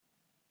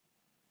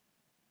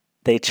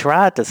They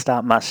tried to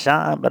stop my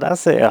shine, but I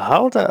said,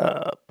 hold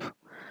up.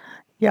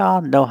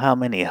 Y'all know how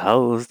many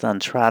hoes done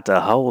tried to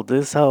hold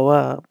this hoe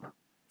up?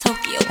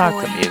 Tokyo Talk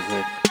boy. to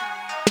music.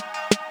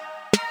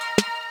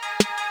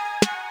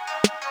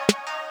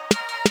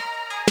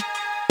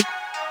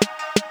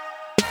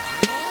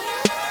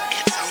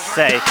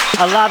 Say,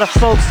 a lot of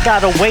folks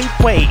gotta wait.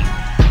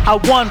 I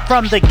won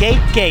from the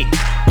gate.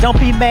 Don't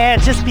be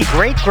mad, just be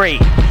great.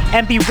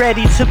 And be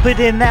ready to put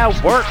in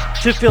that work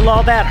to feel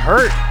all that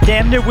hurt.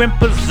 Damn near went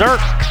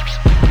berserk.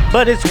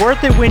 But it's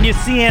worth it when you're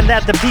seeing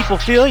that the people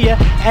feel you.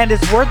 And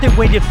it's worth it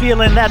when you're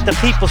feeling that the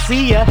people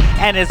see you.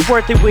 And it's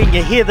worth it when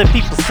you hear the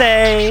people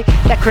say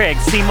that Craig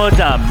Seymour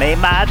done made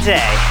my day.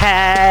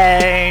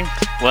 Hey,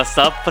 what's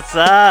up,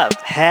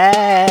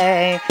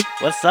 Hey,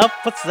 what's up,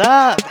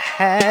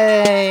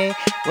 Hey,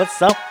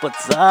 what's up,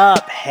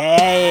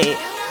 Hey,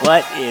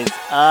 what is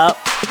up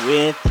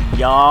with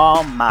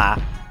y'all,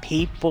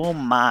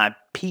 my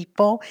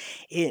people?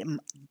 It,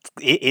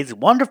 it's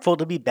wonderful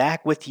to be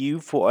back with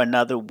you for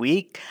another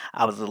week.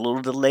 I was a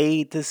little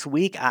delayed this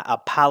week. I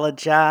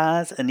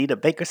apologize, Anita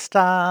Baker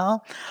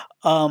style.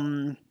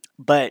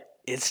 But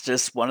it's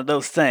just one of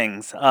those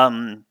things.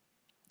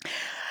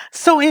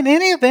 So, in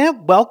any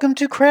event, welcome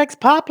to Craig's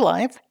Pop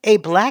Life, a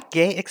black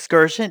gay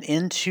excursion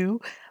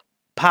into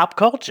pop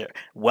culture.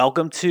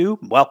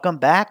 Welcome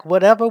back,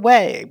 whatever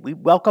way. We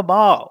welcome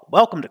all.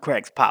 Welcome to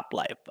Craig's Pop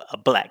Life, a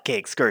black gay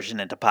excursion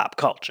into pop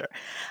culture.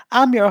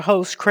 I'm your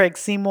host, Craig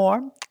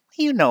Seymour.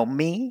 You know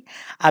me.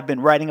 I've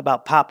been writing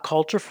about pop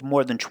culture for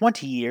more than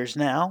 20 years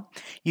now.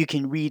 You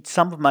can read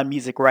some of my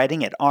music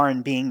writing at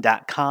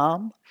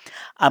rnbeing.com.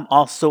 I'm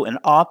also an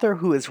author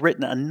who has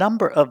written a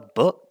number of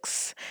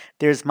books.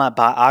 There's my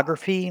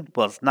biography.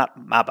 Well, it's not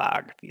my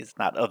biography, it's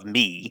not of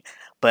me,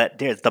 but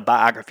there's the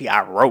biography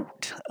I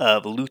wrote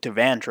of Luther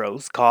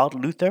Vandross called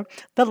Luther,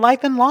 The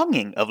Life and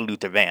Longing of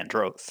Luther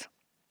Vandross.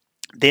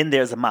 Then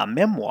there's my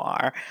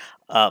memoir,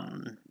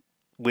 um,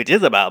 which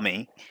is about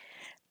being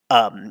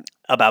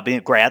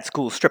a grad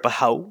school stripper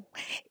hoe.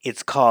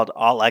 It's called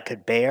All I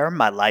Could Bear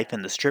My Life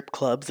in the Strip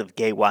Clubs of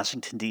Gay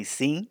Washington,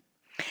 D.C.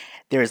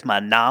 There's my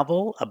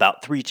novel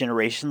about three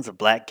generations of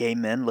black gay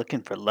men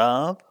looking for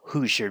love,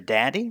 Who's Your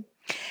Daddy?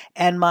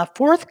 And my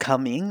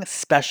forthcoming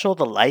special,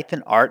 The Life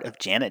and Art of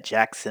Janet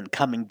Jackson,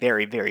 coming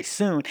very, very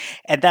soon.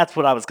 And that's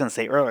what I was going to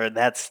say earlier.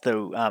 That's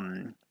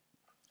the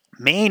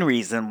main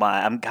reason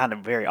why I'm kind of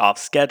very off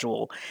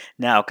schedule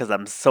now because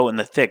I'm so in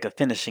the thick of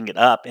finishing it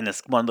up. And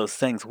it's one of those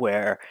things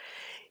where,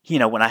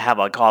 when I have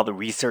like all the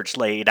research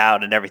laid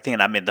out and everything,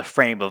 and I'm in the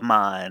frame of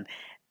mind,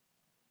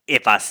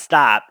 if I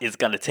stop, it's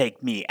going to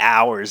take me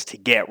hours to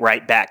get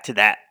right back to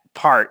that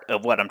part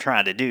of what I'm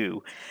trying to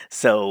do.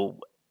 So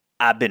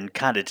I've been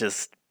kind of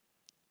just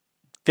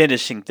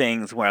finishing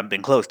things where I've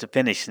been close to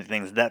finishing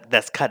things.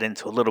 That's cut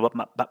into a little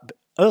bit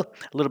a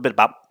little bit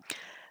about.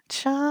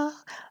 Cha,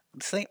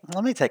 see,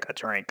 let me take a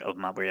drink of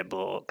my Red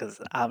Bull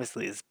because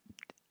obviously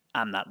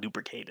I'm not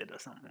lubricated or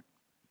something.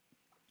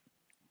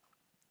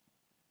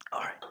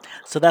 All right,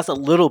 so that's a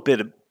little bit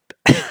of.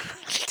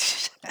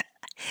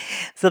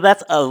 So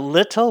that's a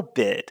little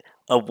bit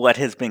of what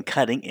has been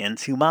cutting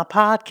into my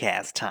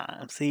podcast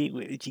time. See,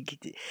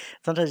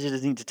 sometimes you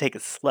just need to take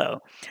it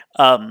slow,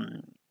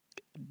 um,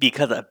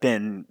 because I've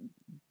been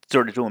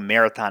sort of doing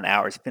marathon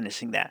hours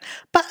finishing that.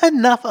 But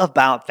enough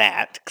about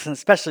that,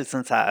 especially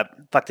since I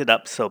fucked it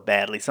up so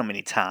badly so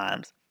many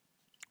times.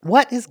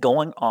 What is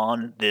going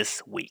on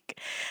this week?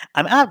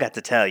 I mean, I've got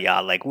to tell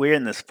y'all, like, we're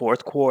in this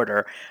fourth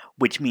quarter,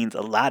 which means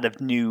a lot of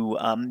new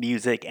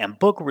music and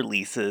book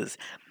releases,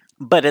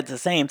 but at the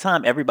same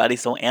time,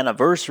 everybody's so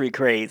anniversary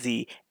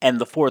crazy, and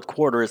the fourth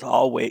quarter is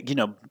always,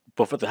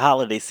 before the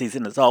holiday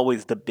season is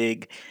always the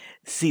big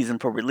season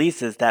for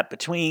releases. That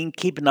between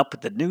keeping up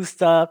with the new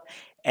stuff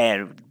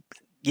and,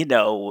 you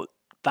know,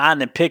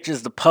 finding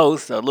pictures to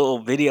post or little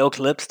video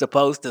clips to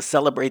post to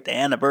celebrate the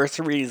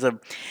anniversaries of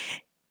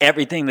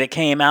everything that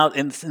came out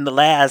in the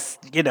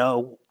last,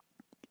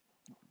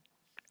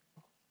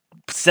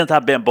 since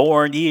I've been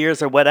born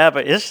years or whatever,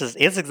 it's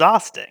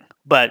exhausting.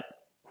 But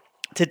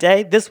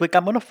today, this week,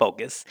 I'm going to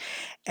focus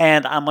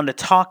and I'm going to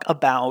talk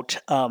about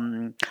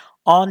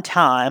On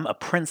Time, A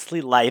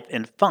Princely Life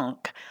in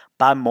Funk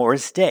by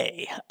Morris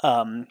Day,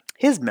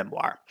 his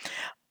memoir.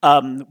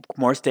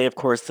 Morris Day, of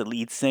course, the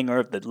lead singer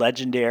of the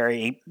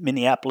legendary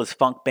Minneapolis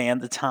funk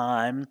band The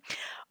Time.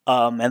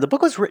 And the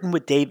book was written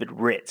with David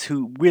Ritz,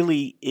 who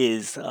really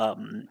is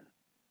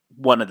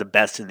one of the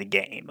best in the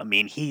game. I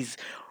mean, he's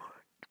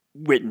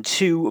written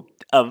two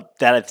of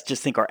that I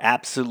just think are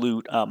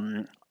absolute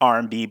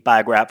R&B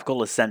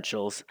biographical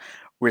essentials.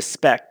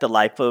 Respect the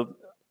Life of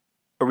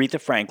Aretha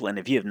Franklin.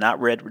 If you have not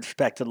read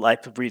Respect the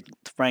Life of Aretha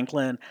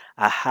Franklin,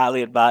 I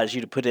highly advise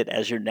you to put it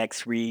as your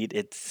next read.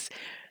 It's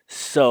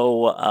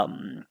so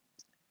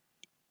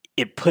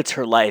it puts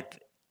her life.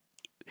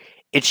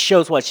 It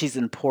shows why she's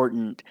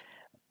important,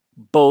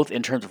 both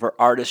in terms of her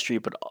artistry,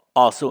 but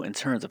also in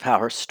terms of how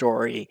her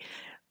story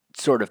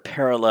sort of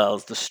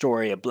parallels the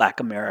story of Black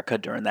America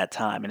during that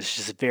time, and it's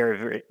just very,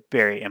 very,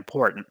 very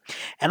important.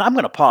 And I'm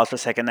going to pause for a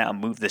second now and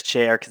move this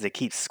chair because it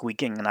keeps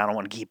squeaking, and I don't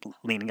want to keep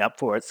leaning up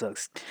for it. So,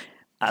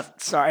 I'm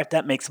sorry if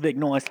that makes a big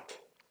noise.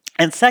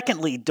 And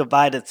secondly,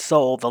 Divided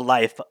Soul: The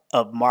Life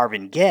of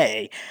Marvin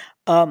Gaye.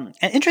 And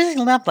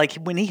interestingly enough, like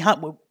when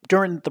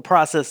during the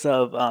process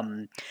of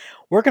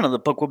working on the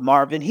book with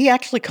Marvin, he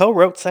actually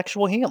co-wrote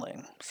Sexual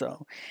Healing.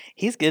 So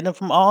he's getting it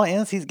from all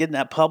ends. He's getting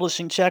that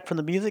publishing check from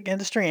the music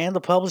industry and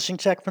the publishing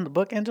check from the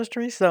book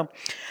industry. So,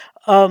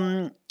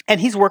 and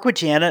he's worked with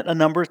Janet a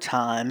number of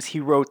times. He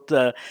wrote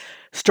the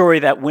story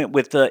that went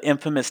with the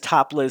infamous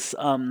topless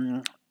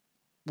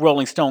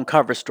Rolling Stone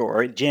cover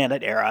story,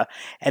 Janet era,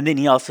 and then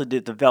he also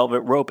did the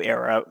Velvet Rope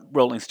era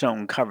Rolling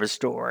Stone cover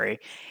story.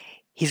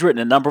 He's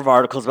written a number of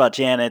articles about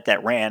Janet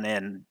that ran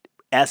in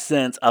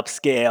Essence,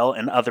 Upscale,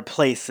 and other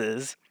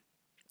places.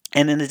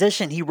 And in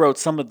addition, he wrote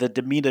some of the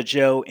Demita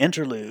Joe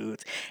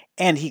interludes,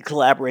 and he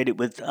collaborated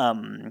with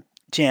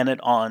Janet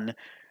on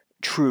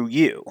True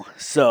You.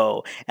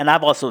 So, and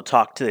I've also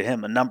talked to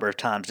him a number of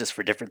times just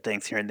for different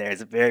things here and there.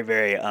 He's a very,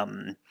 very,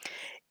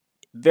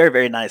 very,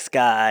 very nice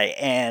guy.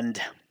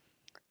 And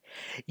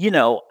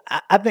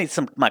I've made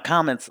some my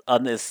comments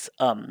on this.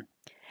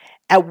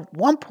 At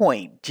one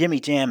point, Jimmy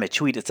Jam had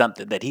tweeted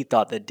something that he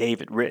thought that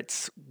David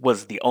Ritz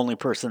was the only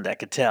person that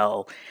could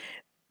tell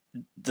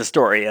the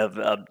story of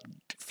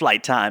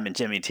Flight Time and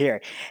Jimmy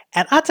Terry,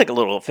 and I took a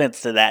little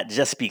offense to that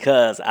just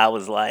because I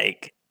was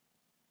like,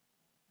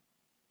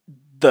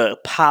 the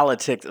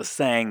politics of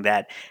saying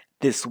that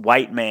this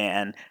white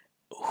man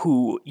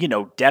who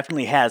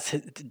definitely has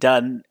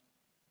done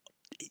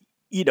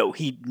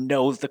he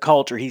knows the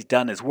culture, he's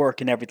done his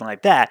work and everything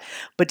like that.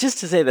 But just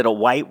to say that a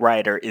white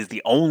writer is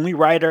the only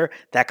writer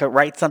that could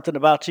write something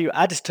about you,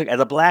 I just took as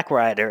a black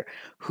writer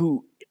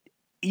who,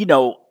 you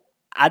know,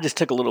 I just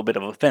took a little bit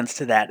of offense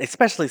to that,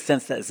 especially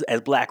since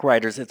as black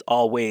writers, it's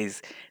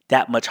always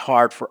that much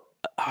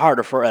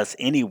harder for us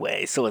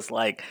anyway. So it's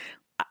like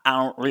I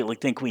don't really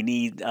think we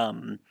need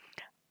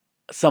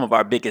some of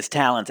our biggest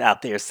talents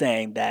out there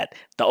saying that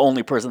the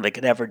only person that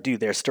could ever do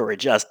their story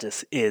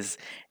justice is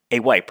a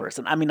white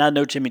person. I mean, I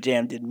know Jimmy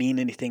Jam didn't mean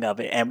anything of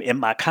it, and in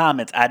my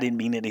comments, I didn't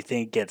mean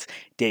anything against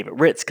David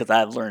Ritz because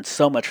I've learned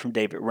so much from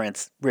David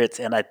Ritz,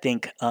 and I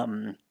think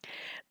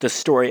the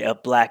story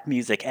of black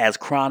music as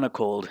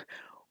chronicled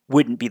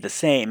wouldn't be the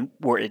same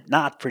were it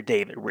not for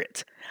David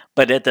Ritz.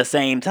 But at the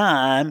same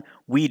time,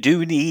 we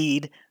do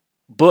need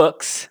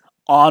books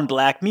on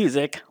black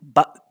music,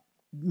 but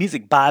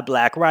music by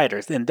black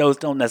writers, and those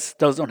don't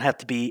have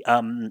to be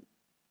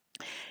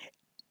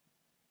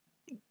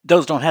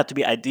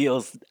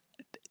ideals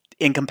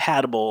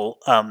incompatible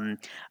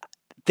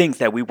things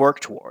that we work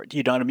toward.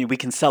 You know what I mean? We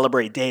can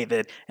celebrate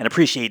David and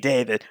appreciate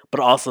David, but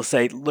also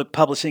say, look,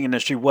 publishing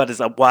industry, what is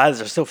up? Why is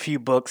there so few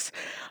books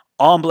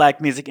on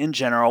black music in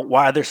general?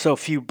 Why are there so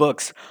few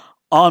books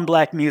on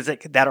black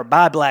music that are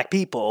by black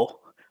people?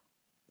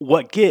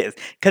 What gives?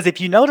 Because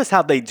if you notice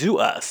how they do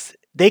us,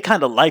 they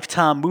kind of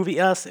lifetime movie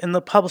us in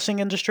the publishing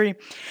industry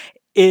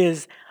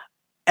is,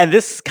 and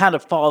this kind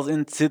of falls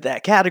into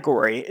that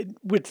category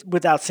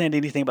without saying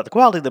anything about the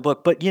quality of the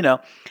book, but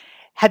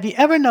have you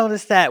ever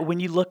noticed that when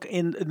you look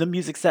in the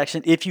music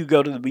section, if you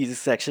go to the music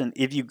section,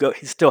 if you go,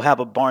 you still have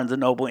a Barnes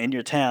and Noble in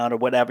your town or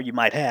whatever you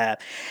might have,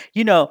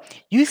 you know,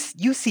 you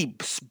see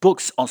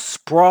books on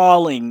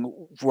sprawling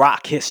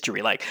rock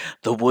history, like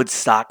the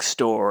Woodstock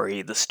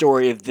story, the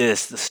story of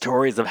this, the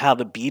stories of how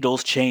the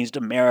Beatles changed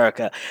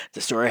America,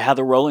 the story of how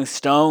the Rolling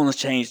Stones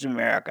changed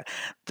America,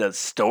 the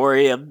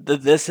story of the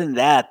this and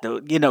that,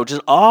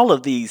 just all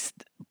of these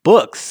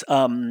books,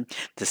 the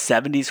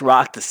 70s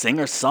rock, the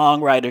singer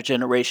songwriter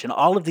generation,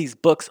 all of these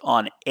books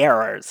on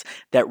eras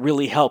that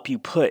really help you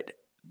put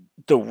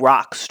the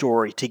rock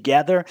story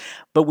together.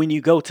 But when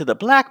you go to the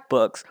black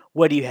books,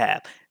 what do you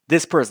have?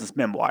 This person's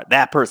memoir,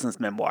 that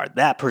person's memoir,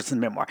 that person's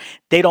memoir.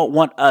 They don't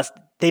want us,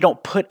 they don't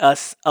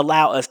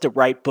allow us to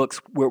write books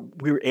where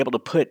we were able to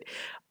put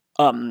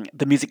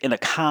the music in a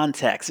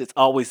context. It's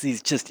always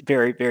these just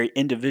very, very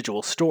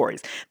individual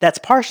stories. That's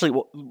partially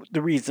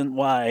the reason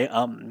why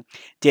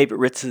David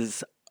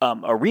Ritz's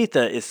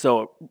Aretha is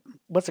so,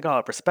 what's it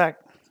called?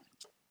 Respect?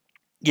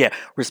 Yeah,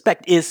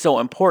 respect is so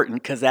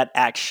important because that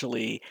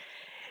actually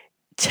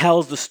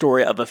tells the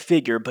story of a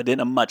figure, but in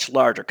a much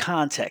larger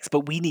context.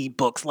 But we need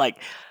books like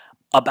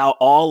about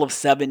all of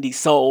 70s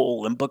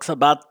soul and books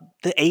about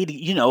the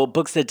 80s,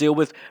 books that deal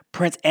with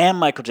Prince and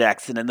Michael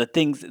Jackson and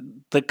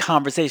the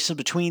conversations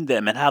between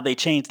them and how they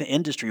changed the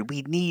industry.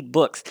 We need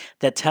books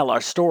that tell our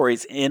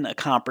stories in a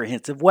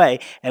comprehensive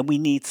way, and we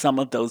need some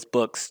of those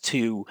books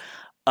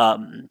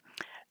um,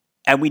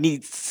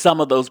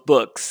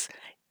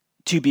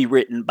 to be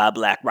written by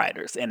black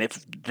writers. And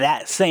if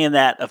that saying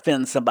that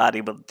offends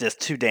somebody, well,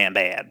 just too damn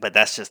bad, but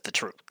that's just the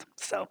truth.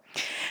 So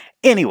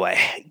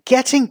anyway,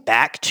 getting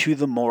back to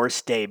the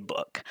Morris Day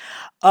book.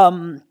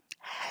 Um,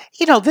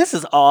 this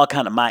is all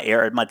kind of my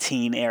era, my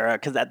teen era,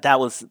 because that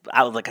was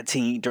I was like a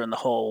teen during the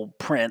whole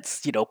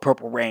Prince,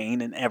 Purple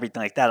Rain and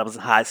everything like that. I was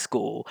in high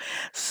school.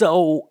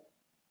 So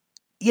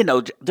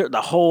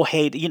the whole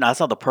hate. I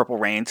saw the Purple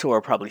Rain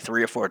tour probably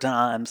 3 or 4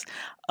 times.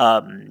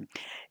 Um,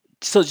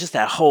 so just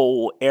that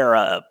whole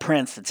era of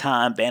Prince, the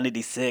Time,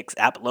 Vanity Six,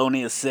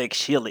 Apollonia Six,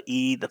 Sheila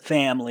E., the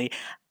Family.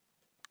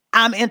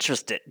 I'm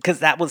interested because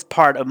that was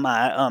part of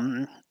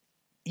my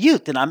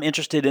youth, and I'm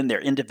interested in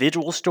their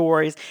individual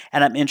stories,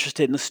 and I'm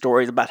interested in the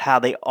stories about how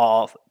they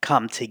all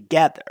come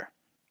together.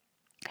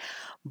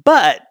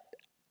 But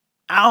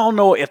I don't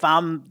know if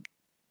I'm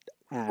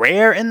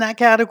rare in that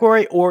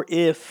category or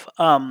if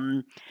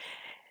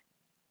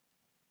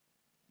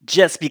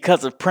just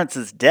because of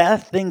Prince's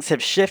death things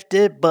have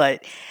shifted.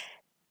 But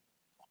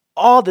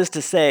all this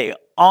to say,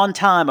 On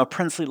Time, A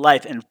Princely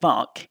Life in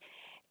Funk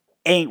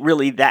ain't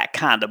really that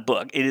kind of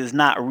book. It is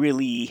not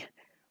really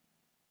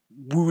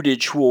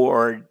rooted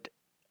toward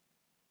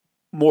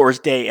Morris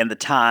Day and the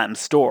Time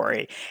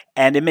story.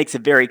 And it makes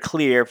it very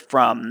clear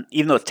from,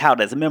 even though it's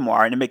touted as a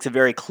memoir, and it makes it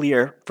very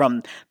clear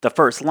from the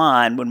first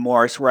line when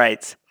Morris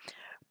writes,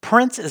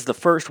 Prince is the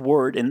first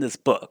word in this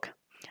book.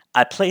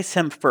 I place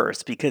him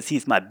first because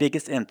he's my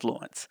biggest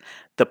influence,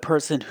 the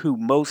person who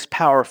most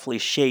powerfully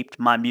shaped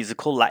my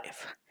musical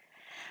life.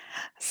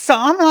 So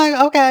I'm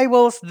like, okay,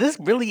 well, this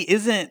really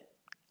isn't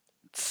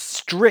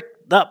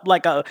strict up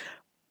like a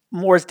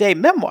Morris Day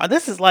memoir.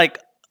 This is like,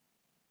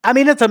 I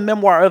mean, it's a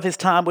memoir of his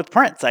time with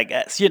Prince, I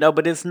guess,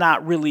 but it's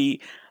not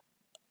really.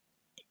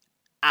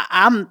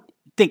 I'm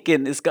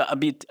thinking it's gonna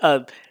be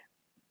a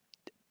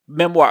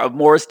memoir of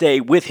Morris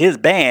Day with his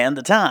band,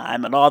 The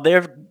Time, and all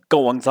their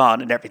goings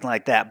on and everything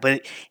like that.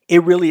 But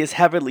it really is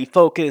heavily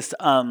focused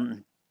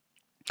on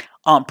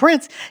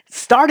Prince,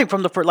 starting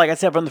from the first, like I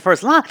said, from the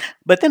first line.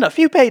 But then a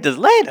few pages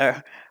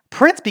later,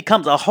 Prince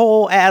becomes a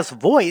whole ass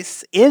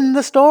voice in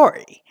the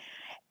story,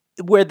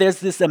 where there's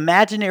this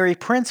imaginary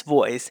Prince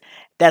voice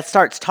that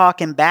starts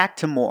talking back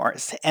to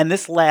Morris, and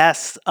this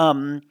lasts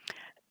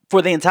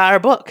for the entire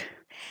book.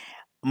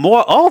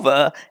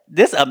 Moreover,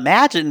 this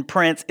imagined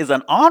Prince is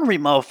an ornery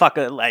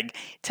motherfucker, like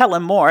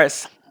telling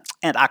Morris,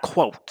 and I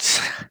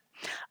quote,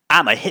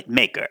 I'm a hit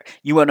maker.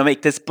 You want to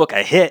make this book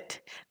a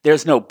hit?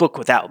 There's no book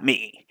without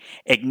me.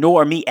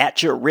 Ignore me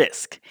at your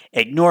risk.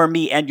 Ignore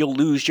me and you'll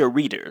lose your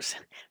readers.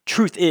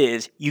 Truth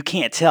is, you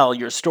can't tell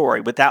your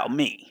story without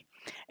me.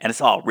 And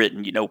it's all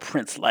written,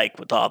 Prince like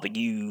with all the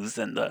U's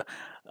and the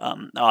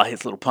all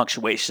his little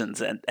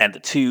punctuations and the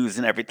twos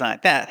and everything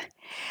like that.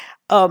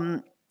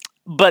 Um,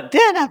 but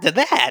then after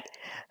that,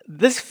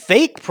 this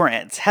fake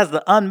Prince has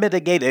the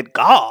unmitigated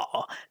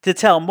gall to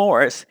tell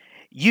Morris,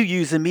 you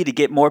using me to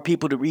get more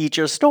people to read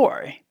your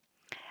story.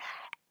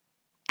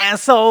 And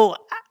so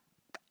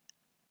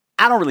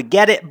I don't really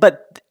get it,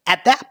 but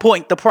at that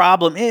point, the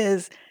problem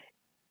is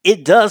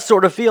it does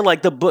sort of feel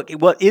like the book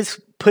what is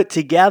put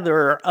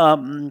together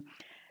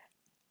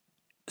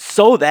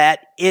so that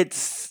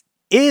it's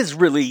is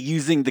really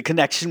using the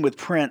connection with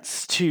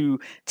Prince to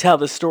tell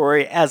the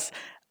story as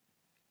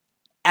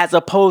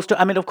opposed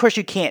to, I mean, of course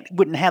you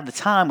wouldn't have the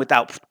time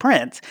without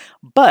Prince,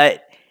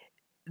 but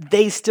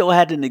they still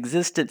had an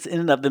existence in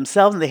and of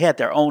themselves and they had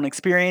their own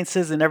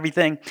experiences and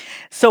everything.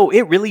 So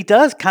it really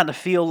does kind of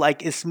feel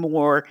like it's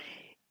more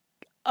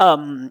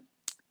um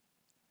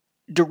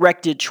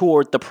directed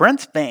toward the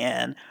Prince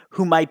fan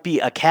who might be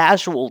a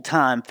casual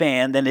Time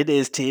fan than it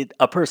is to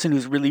a person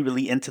who's really,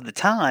 really into the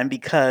Time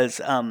because,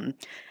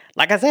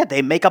 like I said,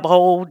 they make up a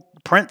whole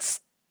Prince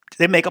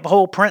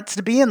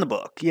to be in the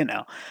book.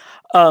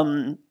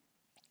 Um,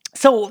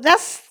 so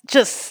that's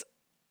just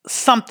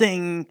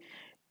something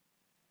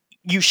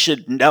you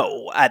should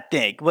know, I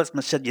think. What's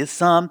my shit? You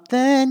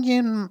something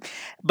you,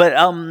 but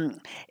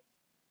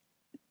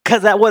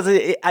because that was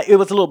it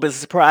was a little bit of a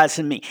surprise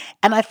to me,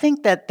 and I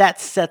think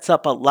that sets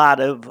up a lot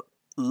of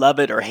love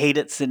it or hate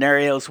it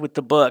scenarios with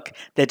the book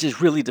that just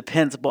really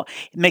depends upon.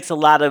 It makes a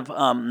lot of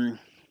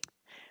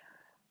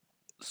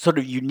sort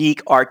of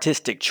unique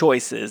artistic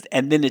choices,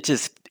 and then it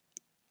just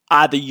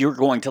either you're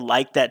going to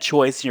like that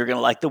choice, you're going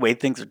to like the way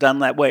things are done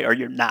that way, or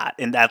you're not,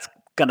 and that's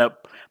going to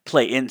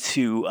play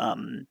into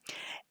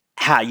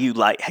how you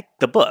like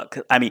the book.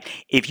 I mean,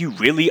 if you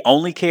really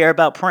only care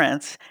about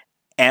Prince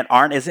and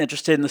aren't as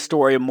interested in the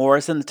story of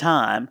Morris and the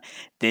Time,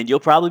 then you'll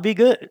probably be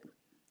good.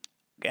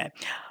 Okay.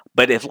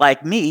 But if,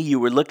 like me,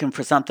 you were looking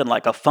for something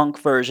like a funk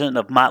version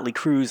of Motley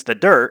Crue's The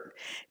Dirt,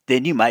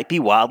 then you might be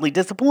wildly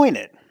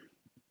disappointed.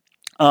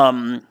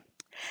 Um,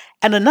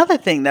 and another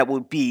thing that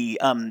would be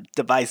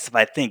divisive,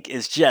 I think,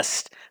 is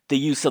just the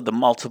use of the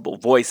multiple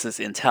voices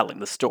in telling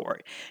the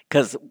story.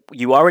 Because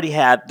you already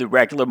have the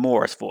regular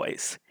Morris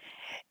voice,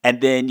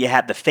 and then you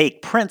have the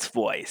fake Prince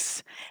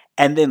voice,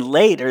 and then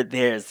later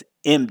there's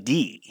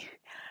MD,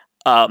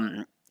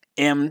 um,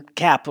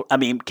 capital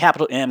M,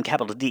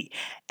 capital D,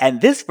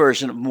 and this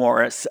version of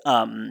Morris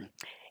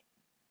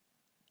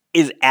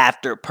is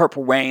after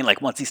Purple Rain,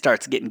 like once he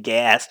starts getting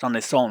gassed on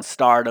his own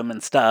stardom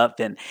and stuff,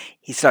 and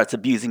he starts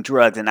abusing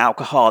drugs and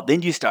alcohol,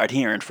 then you start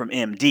hearing from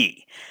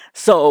MD.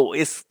 So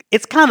it's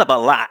kind of a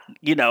lot.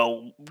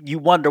 You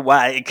wonder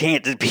why it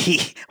can't just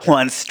be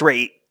one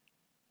straight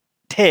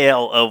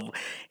tale of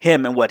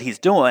him and what he's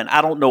doing.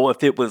 I don't know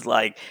if it was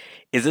like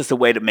Is this a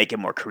way to make it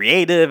more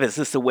creative? Is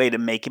this a way to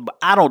make it?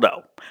 I don't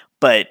know,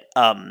 but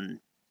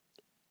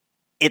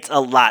it's a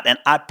lot. And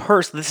I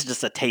personally, this is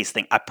just a taste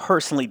thing. I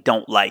personally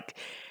don't like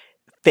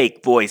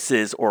fake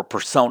voices or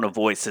persona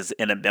voices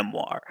in a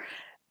memoir.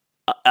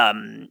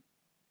 Um,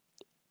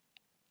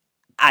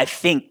 I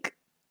think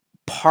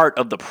part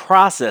of the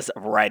process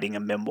of writing a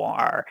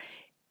memoir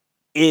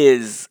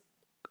is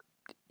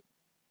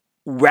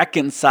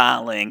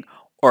reconciling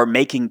or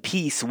making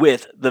peace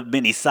with the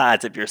many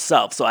sides of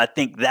yourself. So I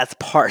think that's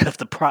part of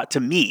the to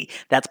me,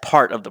 that's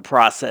part of the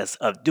process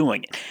of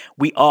doing it.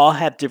 We all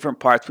have different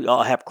parts. We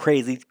all have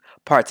crazy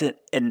parts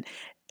and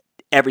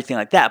everything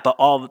like that. But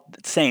all the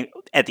same,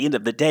 at the end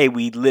of the day,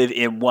 we live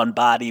in one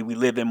body, we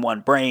live in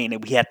one brain,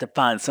 and we have to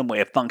find some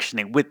way of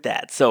functioning with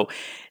that. So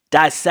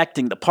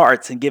dissecting the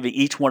parts and giving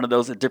each one of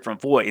those a different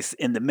voice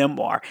in the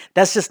memoir,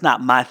 that's just not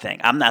my thing.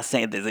 I'm not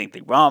saying there's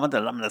anything wrong with it.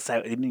 I'm going to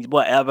say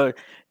whatever,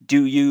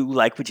 do you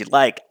like what you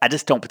like. I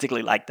just don't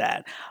particularly like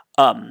that.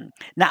 Now,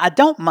 I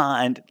don't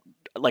mind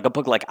like a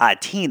book like I,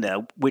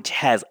 Tina, which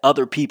has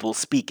other people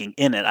speaking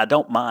in it. I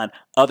don't mind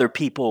other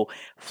people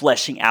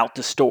fleshing out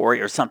the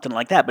story or something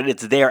like that, but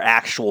it's their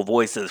actual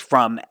voices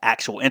from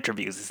actual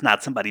interviews. It's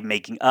not somebody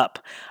making up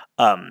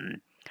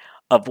um,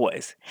 a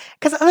voice.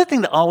 Because the other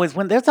thing that always,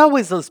 when there's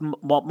always those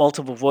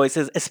multiple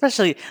voices,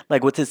 especially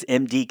like with this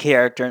MD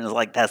character, and it's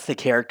like that's the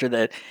character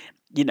that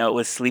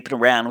was sleeping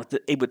around with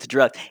the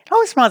drugs. It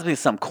always reminds me of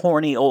some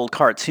corny old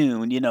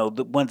cartoon,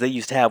 the ones they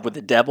used to have where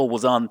the devil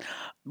was on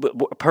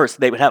a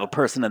person. They would have a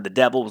person, and the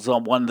devil was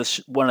on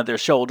one of their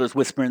shoulders,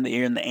 whispering in the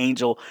ear, and the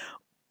angel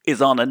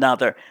is on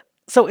another.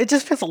 So it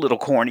just feels a little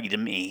corny to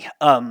me.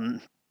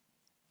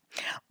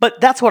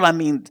 But that's what I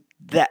mean.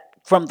 That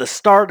from the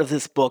start of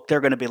this book, there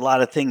are going to be a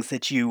lot of things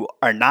that you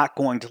are not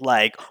going to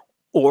like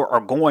or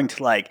are going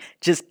to like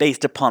just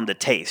based upon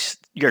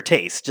your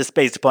taste, just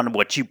based upon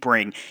what you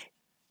bring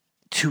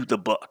to the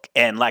book.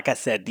 And like I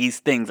said, these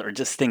things are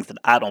just things that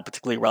I don't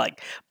particularly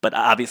like. But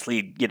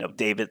obviously,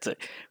 David's a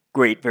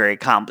great, very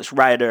accomplished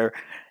writer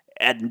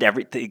and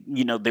everything.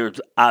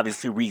 There's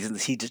obviously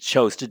reasons he just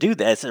chose to do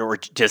this, or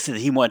just that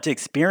he wanted to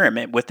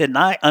experiment with it. And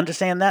I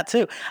understand that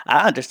too.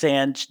 I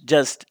understand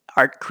just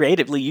art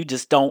creatively, you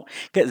just don't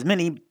get as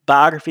many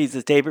biographies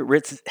as David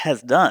Ritz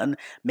has done.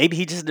 Maybe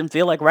he just didn't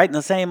feel like writing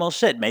the same old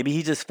shit. Maybe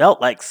he just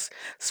felt like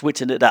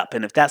switching it up.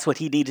 And if that's what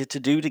he needed to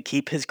do to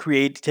keep his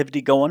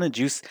creativity going and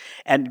juice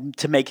and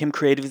to make him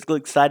creatively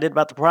excited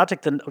about the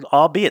project, then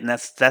albeit, and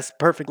that's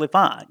perfectly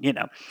fine.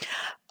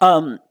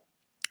 Um,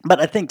 but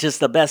I think just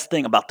the best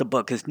thing about the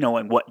book is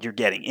knowing what you're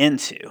getting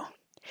into.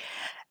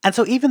 And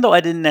so, even though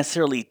I didn't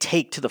necessarily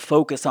take to the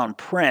focus on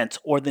print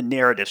or the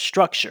narrative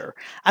structure,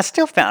 I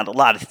still found a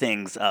lot of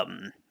things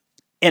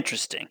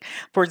interesting.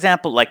 For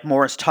example, like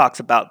Morris talks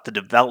about the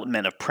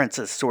development of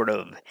Prince's sort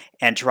of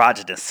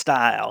androgynous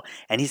style,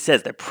 and he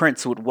says that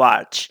Prince would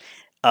watch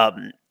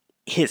um,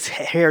 his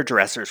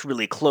hairdressers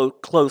really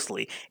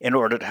closely in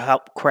order to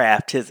help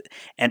craft his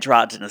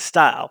androgynous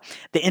style.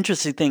 The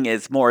interesting thing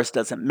is, Morris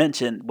doesn't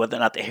mention whether or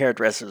not the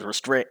hairdressers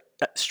were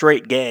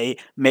straight, gay,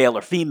 male,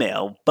 or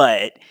female,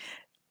 but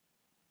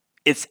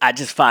I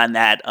just find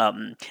that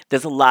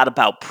there's a lot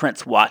about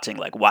Prince watching,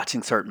 like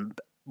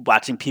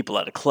watching people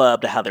at a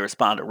club to how they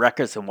respond to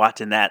records and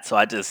watching that. So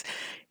I just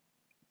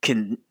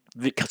can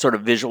sort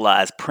of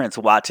visualize Prince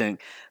watching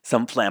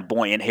some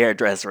flamboyant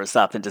hairdresser or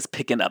something, just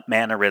picking up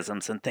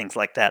mannerisms and things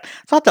like that.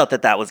 So I thought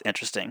that was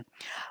interesting.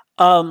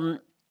 Um,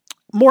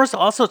 Morris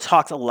also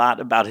talks a lot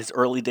about his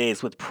early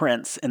days with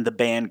Prince and the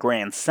band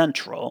Grand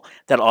Central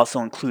that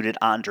also included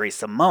Andre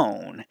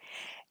Simone.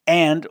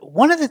 And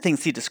one of the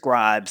things he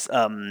describes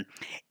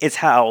is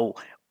how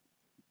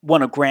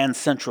one of Grand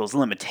Central's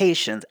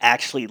limitations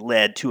actually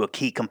led to a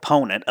key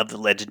component of the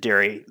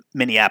legendary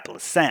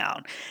Minneapolis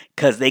sound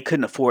because they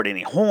couldn't afford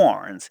any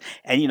horns.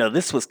 And,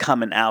 this was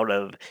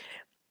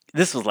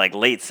like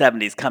late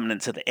 70s coming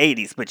into the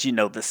 80s, but the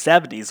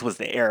 70s was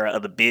the era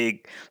of the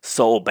big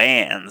soul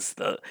bands,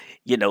 the,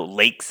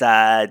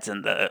 Lakesides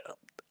and the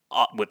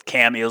with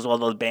cameos, all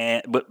those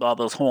with all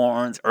those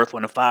horns, Earth,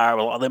 Wind, and Fire,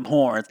 with all them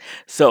horns.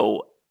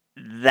 So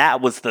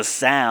that was the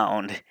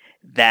sound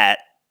that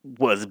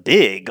was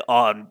big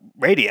on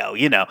radio.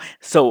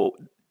 So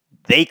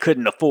they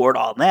couldn't afford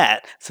all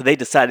that, so they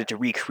decided to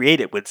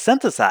recreate it with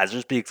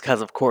synthesizers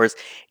because, of course,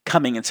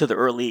 coming into the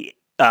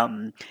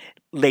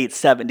late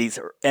 70s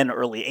and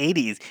early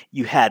 80s,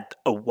 you had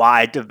a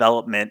wide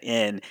development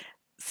in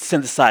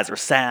synthesizer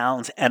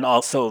sounds, and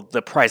also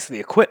the price of the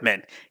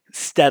equipment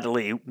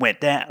steadily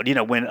went down.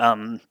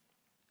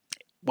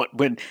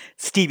 When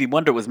Stevie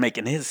Wonder was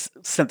making his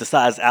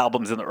synthesized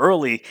albums in the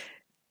early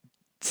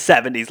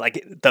 70s,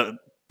 like the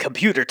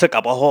computer took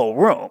up a whole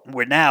room,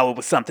 where now it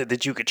was something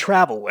that you could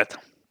travel with.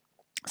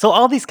 So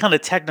all these kind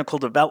of technical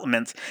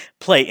developments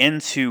play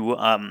into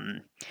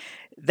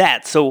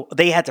that. So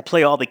they had to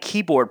play all the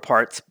keyboard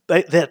parts,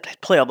 they had to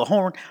play all the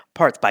horn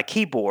parts by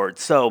keyboard.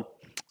 So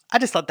I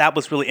just thought that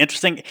was really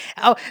interesting.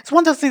 It's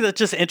one of those things that's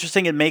just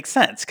interesting and makes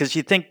sense because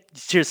you think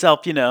to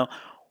yourself,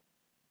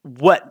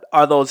 what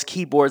are those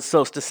keyboards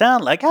supposed to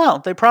sound like?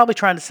 Oh, they're probably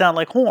trying to sound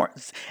like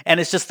horns, and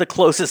it's just the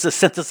closest the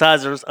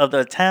synthesizers of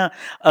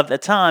the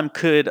time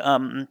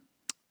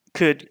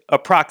could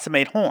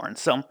approximate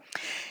horns. So,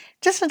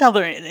 just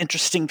another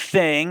interesting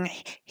thing.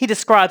 He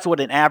describes what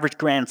an average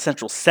Grand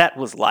Central set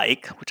was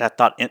like, which I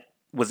thought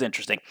was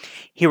interesting.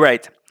 He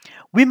writes,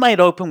 "We might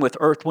open with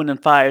Earth, Wind,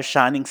 and Fire's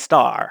Shining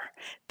Star.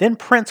 Then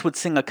Prince would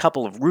sing a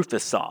couple of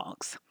Rufus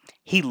songs.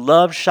 He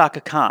loved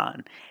Shaka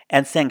Khan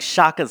and sang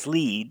Shaka's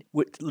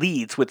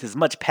leads with as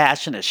much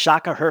passion as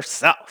Shaka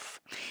herself.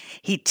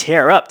 He'd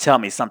tear up Tell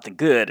Me Something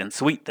Good and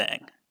Sweet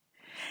Thing."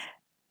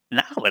 And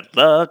I would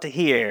love to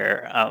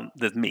hear,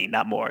 this me,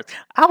 not Morris.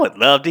 I would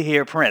love to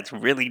hear Prince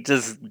really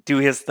just do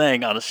his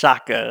thing on a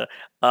Shaka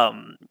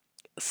um,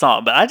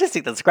 song. But I just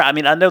think that's great. I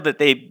mean, I know that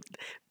they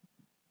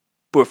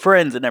were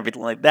friends and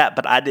everything like that,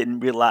 but I didn't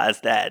realize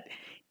that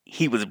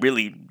he was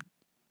really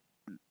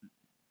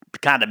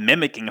kind of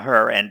mimicking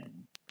her and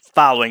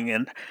following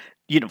and,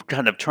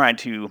 kind of trying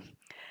to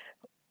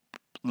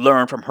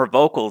learn from her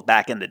vocals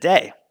back in the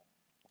day.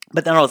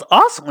 But then I was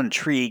also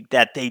intrigued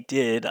that they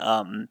did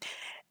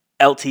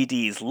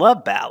LTD's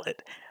Love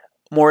Ballad.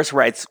 Morris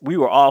writes, "We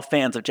were all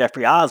fans of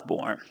Jeffrey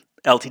Osborne,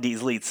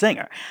 LTD's lead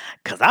singer,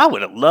 because I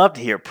would have loved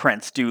to hear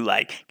Prince do,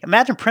 like,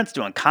 imagine Prince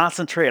doing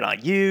Concentrate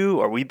on You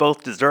or We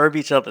Both Deserve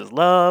Each Other's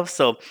Love."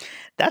 So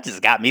that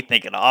just got me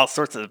thinking of all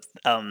sorts of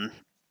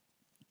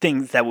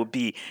things that would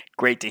be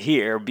great to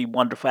hear, be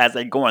wonderful as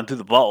they're going through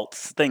the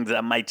vaults, things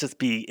that might just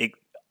be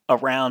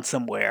around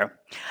somewhere.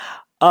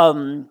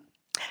 Um,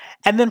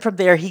 and then from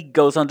there, he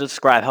goes on to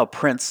describe how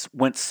Prince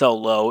went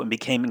solo and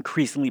became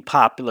increasingly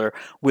popular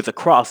with a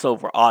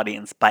crossover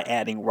audience by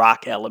adding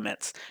rock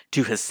elements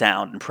to his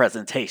sound and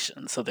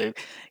presentation. So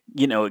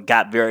it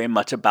got very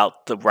much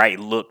about the right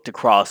look to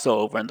cross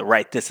over and the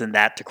right this and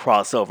that to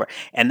cross over.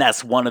 And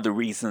that's one of the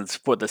reasons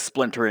for the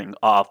splintering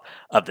off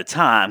of the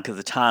time, because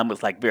the time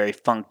was like very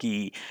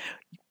funky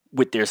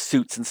with their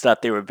suits and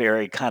stuff. They were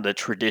very kind of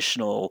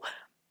traditional,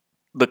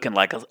 looking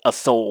like a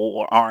soul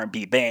or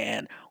R&B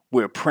band,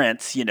 where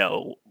Prince,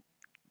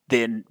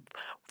 then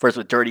first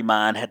with Dirty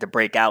Mind had to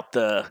break out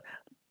the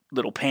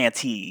little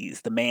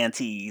panties, the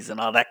manties, and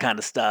all that kind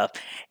of stuff.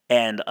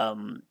 And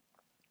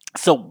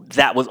so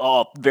that was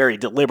all very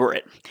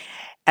deliberate.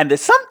 And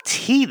there's some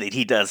tea that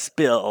he does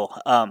spill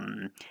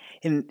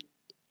in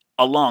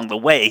along the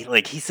way.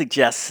 Like he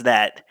suggests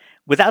that,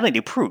 without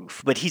any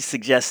proof, but he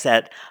suggests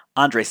that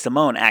Andre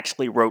Simone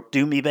actually wrote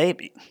 "Do Me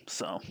Baby."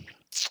 So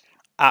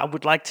I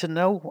would like to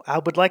know. I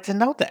would like to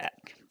know that.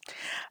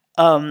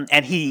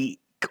 And he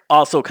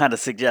also kind of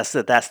suggests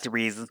that that's the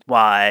reason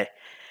why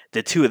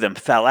the two of them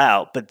fell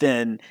out. But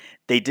then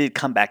they did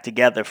come back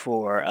together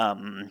for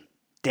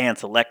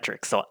Dance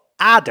Electric. So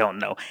I don't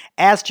know.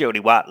 Ask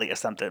Jodie Watley or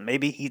something.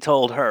 Maybe he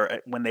told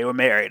her when they were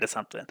married or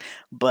something.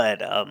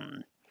 But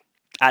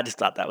I just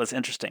thought that was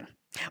interesting.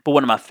 But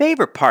one of my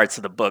favorite parts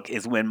of the book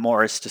is when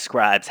Morris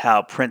describes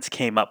how Prince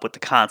came up with the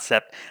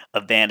concept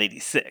of Vanity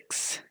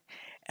Six.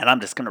 And I'm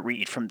just going to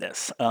read from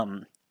this.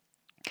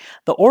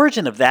 The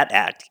origin of that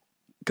act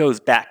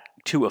goes back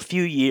to a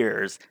few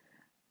years.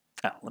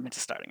 Oh, let me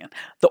just start again.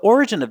 The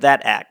origin of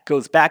that act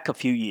goes back a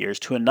few years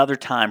to another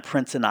time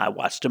Prince and I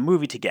watched a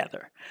movie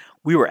together.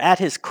 We were at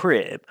his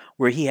crib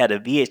where he had a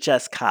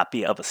VHS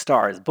copy of A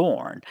Star is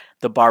Born,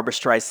 the Barbra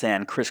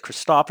Streisand Chris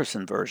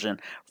Christopherson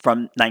version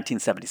from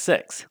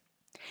 1976.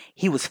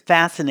 He was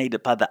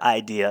fascinated by the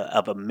idea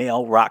of a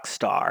male rock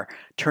star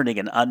turning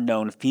an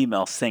unknown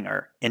female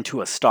singer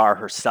into a star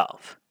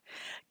herself.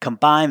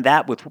 Combine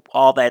that with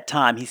all that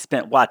time he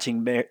spent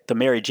watching the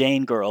Mary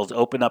Jane Girls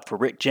open up for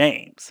Rick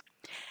James.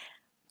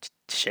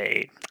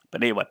 Shade.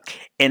 But anyway,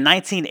 in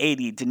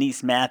 1980,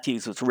 Denise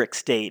Matthews was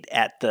Rick's date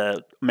at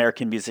the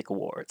American Music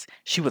Awards.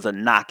 She was a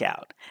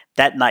knockout.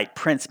 That night,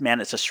 Prince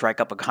managed to strike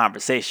up a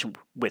conversation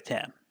with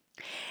him.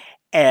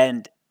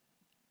 And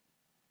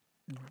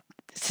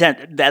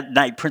that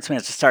night, Prince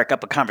managed to strike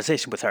up a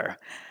conversation with her.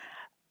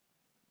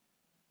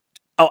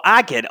 Oh,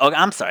 I get it. Oh,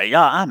 I'm sorry,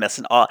 y'all. I'm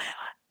messing all.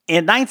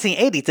 In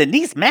 1980,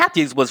 Denise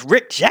Matthews was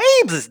Rick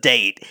James's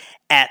date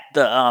at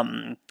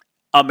the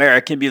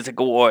American Music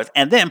Awards,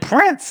 and then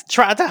Prince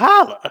tried to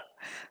holler.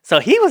 So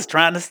he was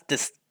trying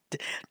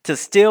to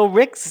steal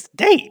Rick's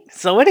date.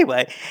 So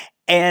anyway,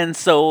 and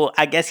so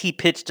I guess he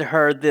pitched to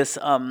her this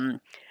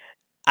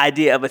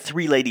idea of a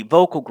three-lady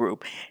vocal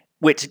group,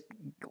 which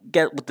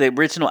get the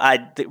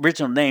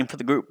original name for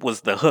the group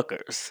was the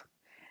Hookers.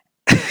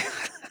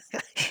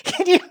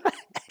 Can you?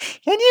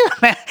 Can you?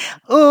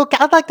 Oh,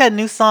 I like that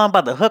new song by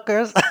the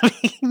Hookers. I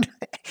mean,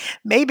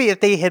 maybe if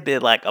they had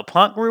been like a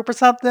punk group or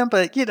something,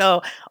 but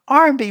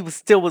R&B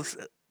was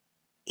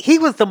he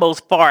was the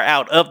most far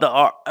out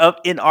of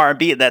in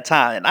R&B at that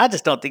time, and I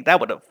just don't think that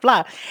would have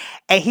fly.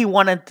 And he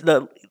wanted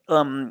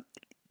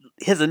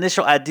his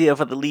initial idea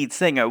for the lead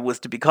singer was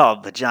to be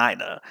called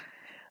Vagina,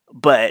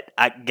 but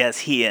I guess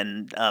he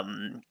and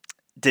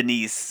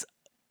Denise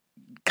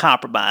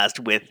compromised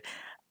with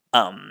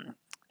um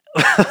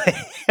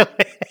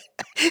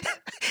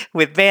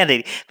with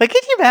Vanity. But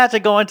can you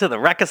imagine going to the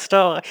record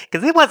store?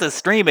 Because it wasn't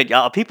streaming,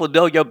 y'all. People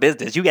know your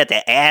business. You had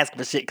to ask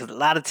for shit. Because a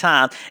lot of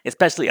times,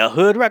 especially a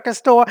hood record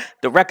store,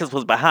 the records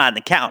was behind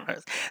the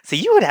counters. So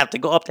you would have to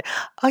go up there.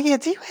 Oh yeah,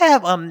 do you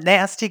have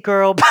Nasty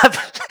Girl?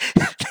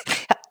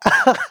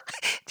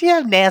 Do you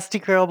have Nasty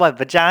Girl by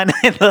Vagina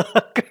and the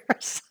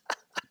Hookers?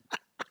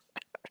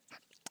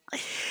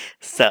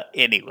 So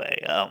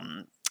anyway,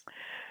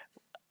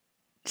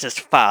 just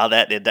file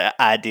that into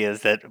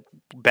ideas that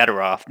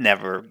better off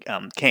never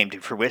came to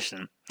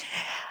fruition.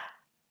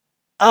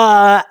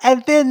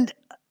 And then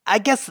I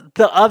guess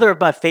the other of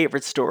my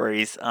favorite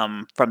stories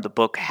from the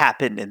book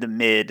happened in the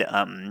mid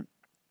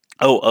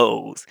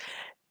OOs.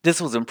 This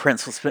was when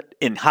Prince was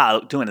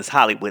doing his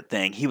Hollywood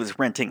thing. He was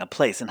renting a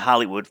place in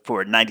Hollywood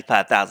for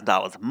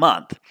 $95,000 a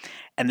month.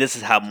 And this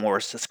is how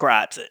Morris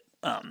describes it.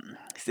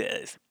 He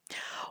says,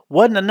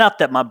 wasn't enough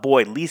that my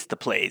boy leased the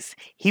place.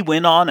 He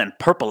went on and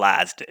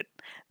purpleized it.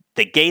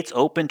 The gates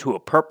opened to a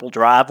purple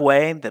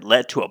driveway that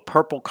led to a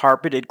purple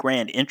carpeted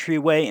grand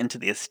entryway into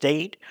the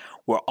estate,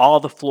 where all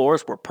the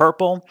floors were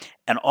purple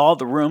and all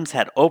the rooms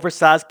had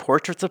oversized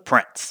portraits of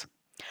Prince.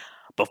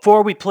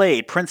 Before we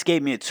played, Prince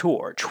gave me a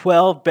tour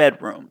 12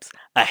 bedrooms,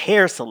 a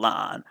hair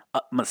salon,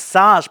 a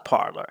massage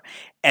parlor,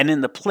 and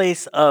in the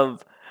place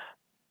of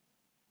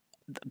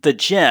the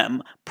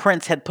gym,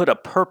 Prince had put a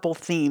purple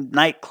themed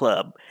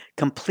nightclub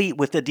complete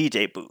with a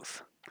DJ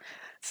booth.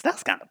 So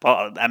that's kind of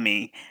baller. I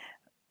mean,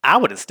 I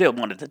would have still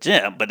wanted the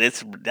gym, but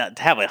it's to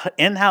have an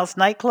in-house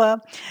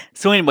nightclub.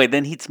 So anyway,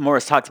 then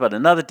Morris talks about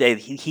another day.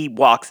 He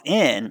walks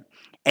in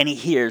and he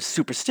hears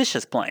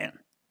Superstitious playing,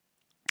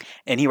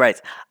 and he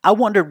writes, "I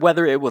wondered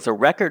whether it was a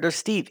record or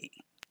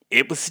Stevie.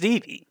 It was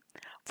Stevie.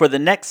 For the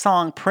next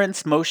song,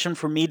 Prince motioned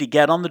for me to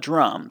get on the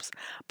drums,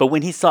 but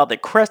when he saw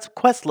that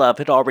Questlove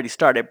had already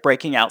started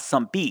breaking out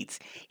some beats,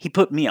 he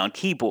put me on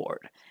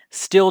keyboard.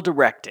 Still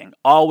directing,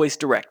 always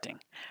directing.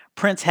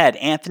 Prince had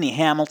Anthony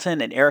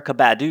Hamilton and Erica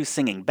Badu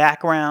singing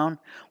background.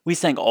 We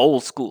sang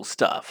old school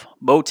stuff,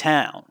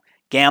 Motown,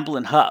 Gamble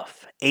and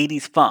Huff,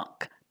 80s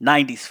funk,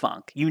 90s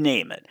funk, you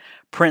name it.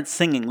 Prince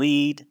singing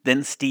lead,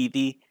 then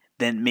Stevie,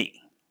 then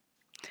me."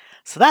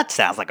 So that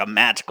sounds like a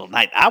magical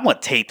night. I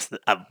want tapes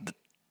of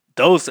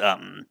those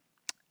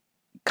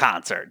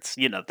concerts.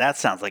 That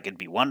sounds like it'd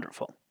be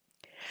wonderful.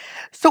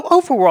 So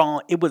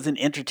overall, it was an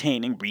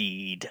entertaining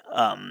read.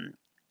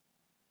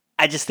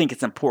 I just think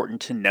it's important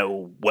to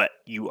know what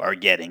you are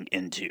getting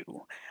into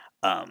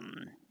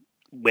um,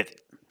 with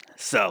it.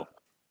 So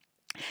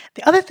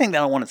the other thing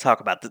that I want to talk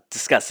about,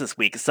 discuss this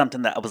week, is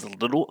something that I was a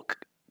little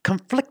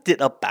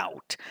conflicted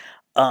about.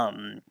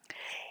 Um,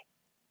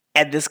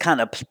 and this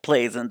kind of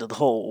plays into the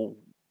whole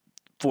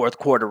fourth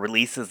quarter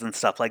releases and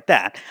stuff like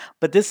that.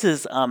 But this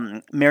is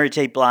Mary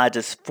J.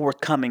 Blige's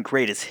forthcoming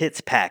greatest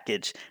hits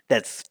package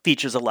that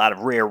features a lot of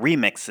rare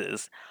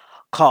remixes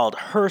called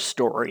Her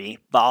Story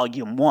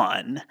Volume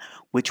 1,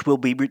 which will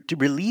be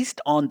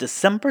released on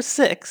December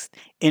 6th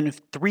in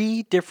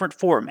 3 different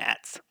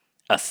formats: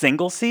 a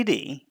single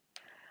CD,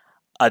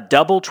 a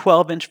double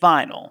 12-inch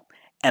vinyl,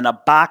 and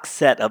a box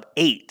set of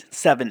 8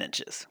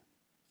 7-inches.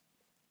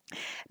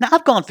 Now,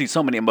 I've gone through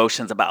so many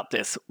emotions about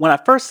this. When I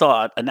first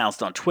saw it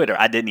announced on Twitter,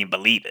 I didn't even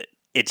believe it.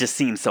 It just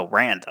seemed so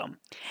random.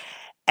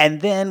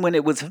 And then when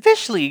it was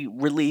officially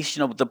released,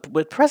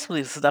 with press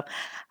releases and stuff,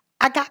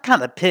 I got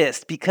kind of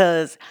pissed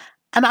because,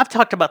 and I've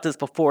talked about this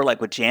before,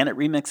 like with Janet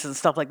remixes and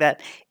stuff like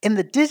that. In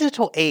the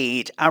digital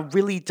age, I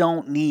really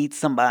don't need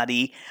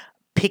somebody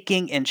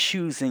picking and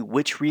choosing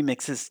which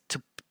remixes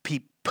to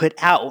be put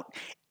out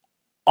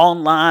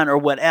online or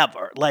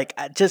whatever. Like,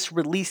 I just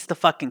release the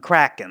fucking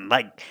Kraken.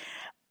 Like,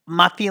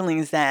 my feeling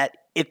is that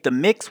if the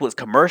mix was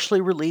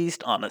commercially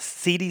released on a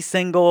CD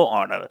single,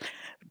 on a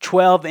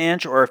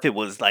 12-inch, or if it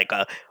was like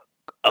a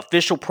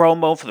official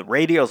promo for the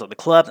radios or the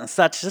clubs and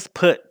such, just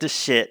put the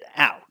shit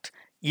out.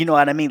 You know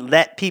what I mean?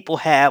 Let people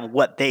have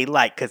what they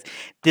like, because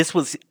this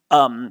was,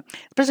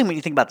 especially when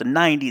you think about the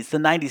 '90s. The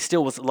 '90s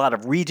still was a lot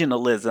of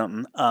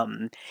regionalism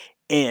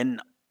in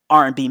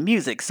R&B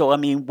music. So I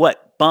mean,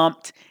 what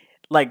bumped,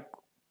 like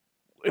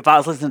if I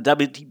was listening to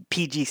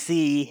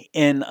WPGC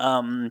in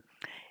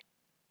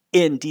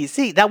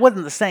DC, that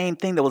wasn't the same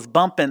thing that was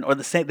bumping, or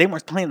the same. They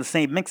weren't playing the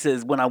same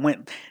mixes when I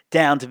went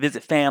down to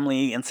visit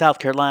family in South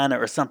Carolina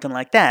or something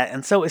like that.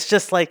 And so it's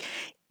just like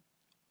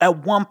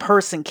one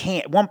person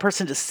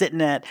just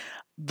sitting at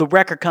the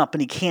record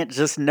company can't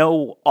just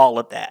know all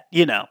of that.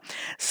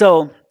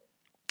 So,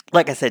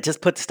 like I said, just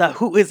put the stuff.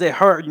 Who is it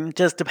hurting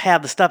just to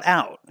have the stuff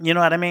out? You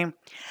know what I mean?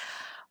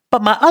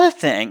 But my other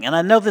thing, and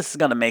I know this is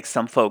gonna make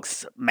some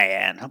folks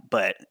mad,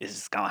 but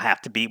it's gonna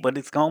have to be what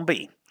it's gonna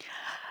be.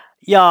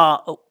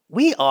 Y'all,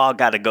 we all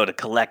got to go to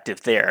collective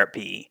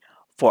therapy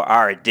for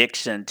our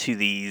addiction to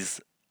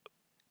these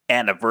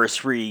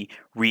anniversary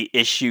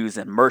reissues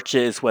and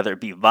merches, whether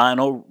it be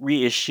vinyl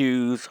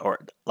reissues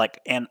or like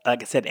I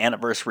said,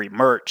 anniversary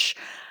merch,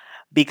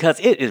 because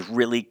it is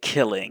really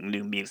killing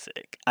new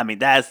music. I mean,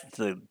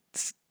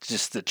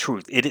 just the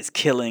truth. It is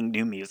killing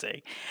new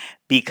music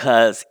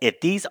because if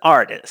these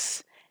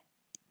artists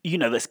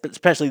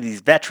especially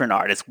these veteran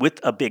artists with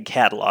a big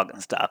catalog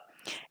and stuff,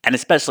 and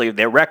especially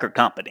their record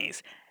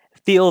companies,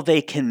 feel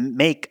they can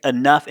make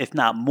enough, if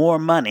not more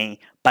money,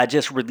 by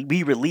just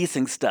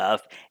re-releasing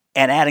stuff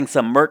and adding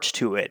some merch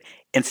to it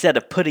instead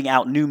of putting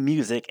out new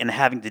music and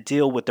having to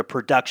deal with the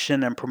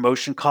production and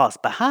promotion costs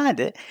behind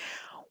it.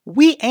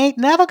 We ain't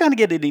never gonna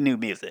get any new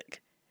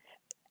music.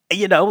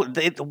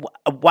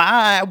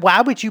 Why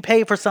would you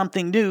pay for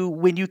something new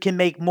when you can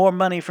make more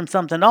money from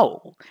something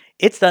old?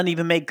 It doesn't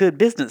even make good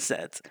business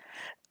sense.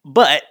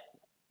 But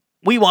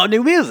we want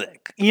new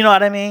music. You know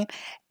what I mean?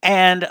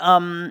 And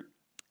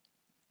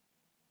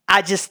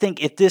I just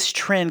think if this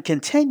trend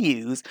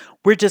continues,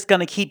 we're just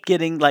gonna keep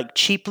getting like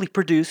cheaply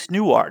produced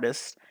new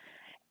artists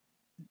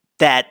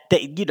that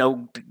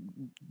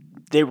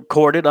they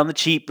recorded on the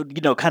cheap,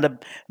 kind of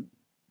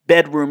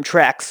bedroom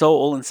track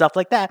soul and stuff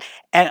like that,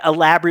 and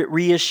elaborate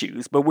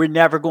reissues, but we're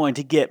never going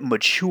to get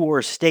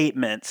mature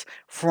statements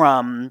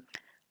from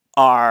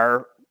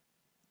our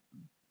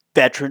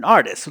veteran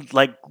artists.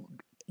 Like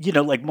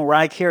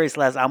Mariah Carey's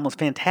last album was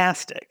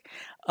fantastic.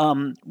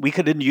 We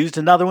could have used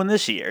another one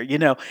this year.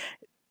 The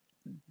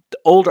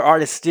older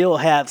artists still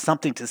have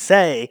something to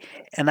say,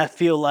 and I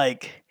feel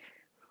like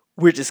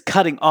we're just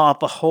cutting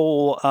off a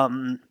whole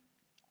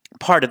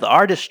part of the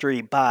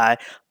artistry by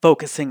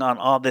focusing on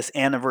all this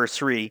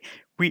anniversary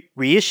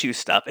reissue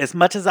stuff. As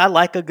much as I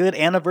like a good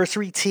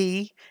anniversary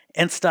tea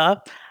and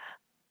stuff,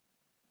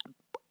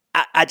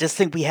 I just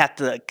think we have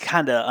to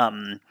kind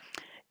of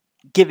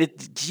give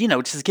it,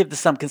 just give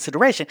this some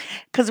consideration.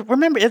 Because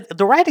remember,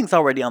 the writing's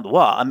already on the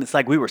wall. I mean, it's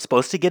like we were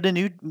supposed to get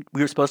new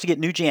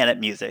Janet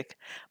music,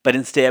 but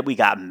instead we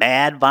got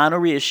mad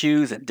vinyl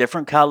reissues and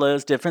different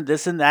colors, different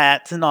this and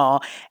that and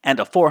all,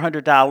 and a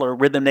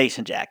 $400 Rhythm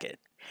Nation jacket.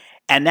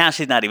 And now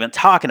she's not even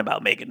talking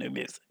about making new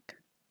music.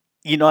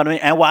 You know what I mean?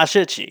 And why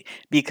should she?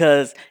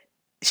 Because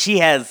she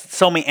has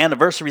so many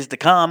anniversaries to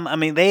come. I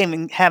mean,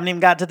 haven't even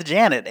got to the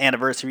Janet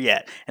anniversary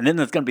yet. And then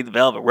there's going to be the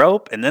Velvet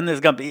Rope. And then there's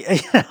going to be,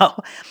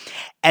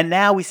 And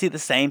now we see the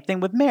same thing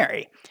with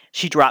Mary.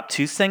 She dropped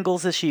two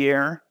singles this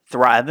year,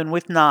 Thriving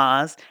with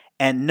Nas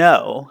and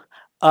No.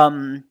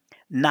 Um,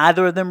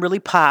 Neither of them really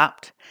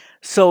popped.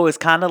 So it's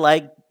kind of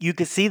like you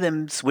could see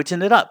them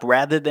switching it up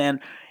rather than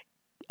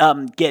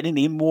getting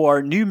any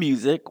more new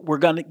music. We're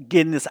going to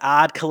get in this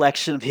odd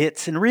collection of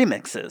hits and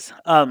remixes.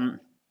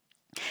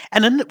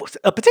 And then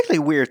a particularly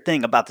weird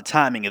thing about the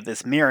timing of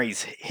this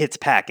Mary's Hits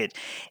package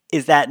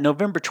is that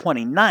November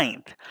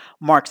 29th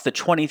marks the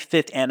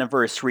 25th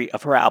anniversary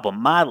of her album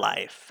My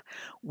Life,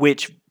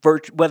 which,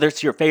 whether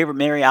it's your favorite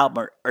Mary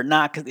album or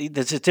not, because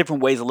there's just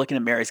different ways of looking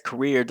at Mary's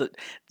career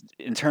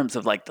in terms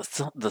of like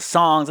the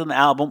songs on the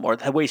album or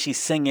the way she's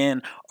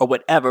singing or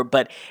whatever.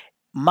 But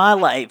My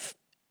Life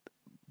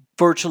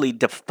virtually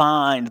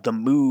defined the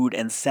mood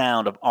and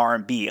sound of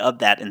R&B of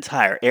that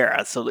entire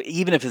era. So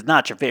even if it's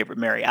not your favorite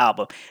Mary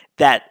album,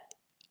 that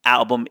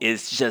album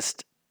is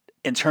just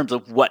in terms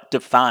of what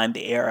defined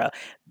the era,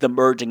 the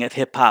merging of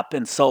hip hop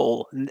and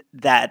soul.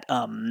 That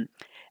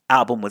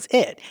album was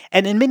it,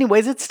 and in many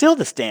ways, it's still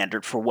the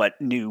standard for what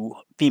new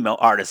female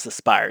artists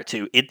aspire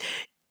to.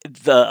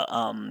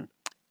 The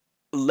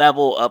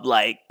level of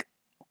like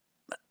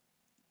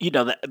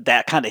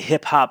that kind of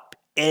hip hop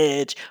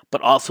edge, but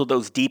also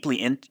those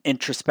deeply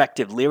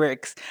introspective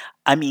lyrics.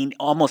 I mean,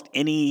 almost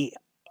any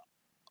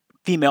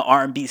female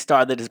R&B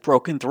star that has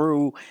broken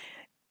through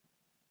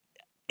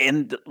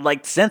and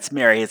like since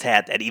Mary has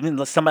had that,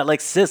 even somebody like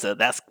SZA,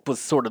 that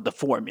was sort of the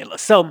formula.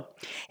 So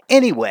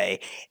anyway,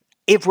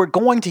 if we're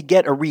going to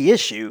get a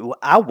reissue,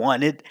 I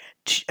wanted,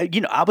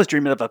 I was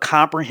dreaming of a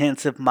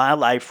comprehensive My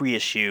Life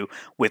reissue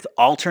with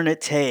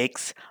alternate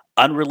takes,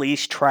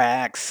 unreleased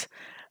tracks,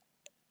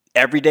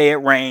 Every Day It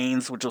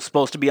Rains, which was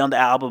supposed to be on the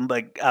album,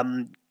 but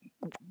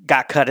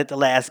got cut at the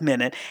last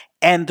minute,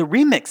 and the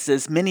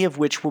remixes, many of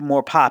which were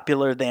more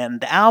popular than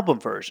the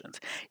album versions.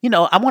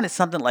 I wanted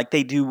something like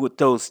they do with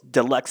those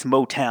deluxe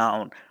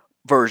Motown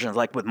versions,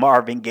 like with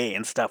Marvin Gaye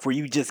and stuff, where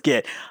you just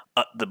get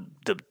the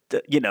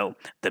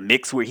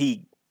mix where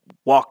he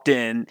walked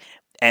in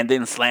and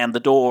then slammed the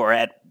door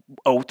at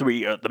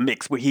 '03, or the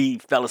mix where he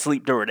fell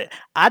asleep during it.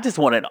 I just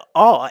wanted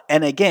all.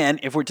 And again,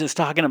 if we're just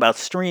talking about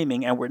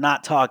streaming and we're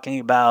not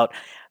talking about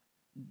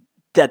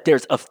that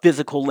there's a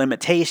physical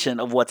limitation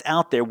of what's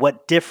out there,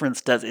 what difference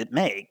does it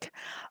make?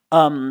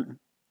 Um,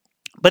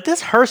 but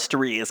this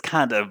herstory is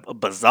kind of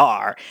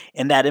bizarre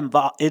in that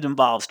it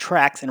involves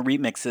tracks and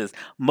remixes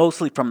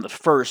mostly from the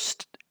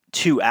first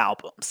two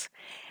albums.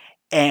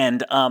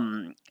 And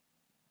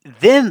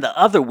then the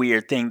other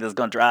weird thing that's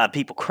going to drive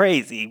people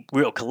crazy,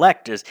 real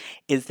collectors,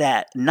 is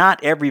that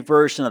not every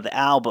version of the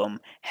album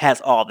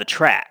has all the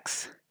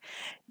tracks.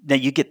 Now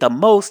you get the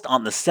most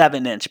on the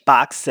 7-inch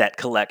box set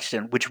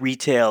collection, which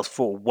retails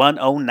for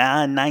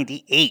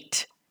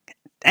 $109.98.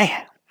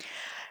 Damn.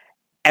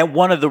 And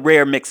one of the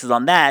rare mixes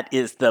on that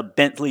is the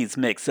Bentley's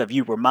mix of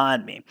 "You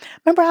Remind Me."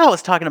 Remember how I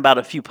was talking about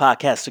a few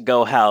podcasts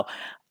ago how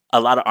a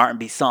lot of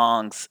R&B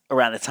songs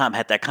around the time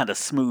had that kind of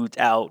smoothed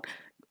out,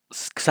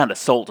 kind of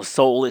soul to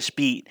soulish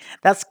beat.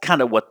 That's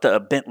kind of what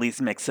the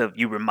Bentley's mix of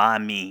 "You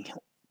Remind Me"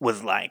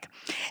 was like.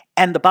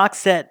 And the box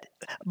set,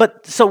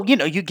 but so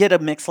you get a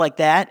mix like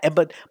that,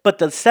 but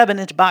the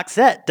 7-inch box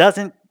set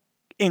doesn't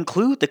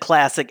include the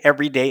classic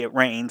Every Day It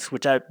Rains,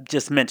 which I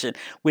just mentioned,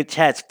 which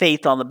has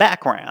Faith on the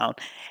background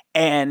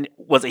and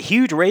was a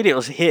huge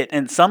radio hit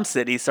in some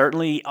cities,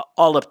 certainly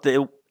all of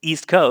the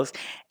East Coast.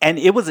 And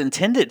it was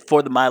intended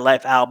for the My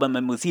Life album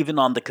and was even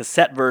on the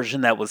cassette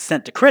version that was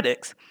sent to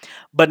critics.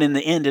 But in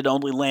the end, it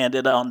only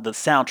landed on the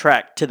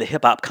soundtrack to the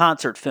hip hop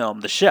concert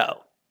film, The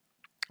Show.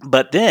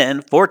 But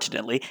then,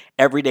 fortunately,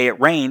 Every Day It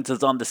Rains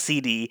is on the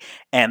CD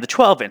and the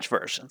 12-inch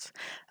versions.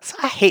 So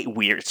I hate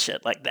weird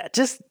shit like that.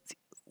 Just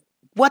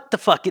what the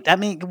fuck? I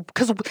mean,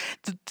 because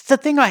the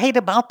thing I hate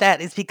about that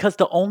is because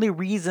the only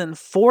reason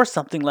for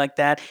something like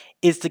that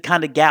is to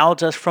kind of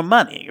gouge us for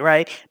money,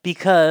 right?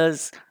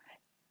 Because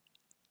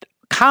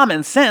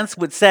common sense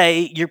would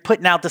say you're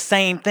putting out the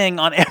same thing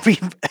on every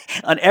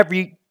on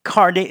every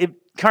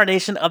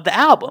carnation of the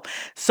album.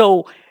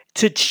 So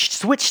to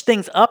switch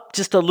things up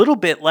just a little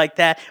bit like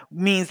that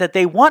means that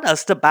they want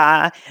us to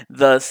buy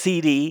the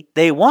CD,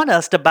 they want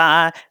us to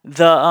buy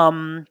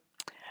the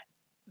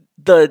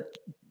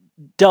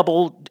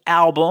double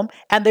album,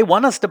 and they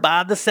want us to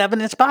buy the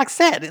 7-inch box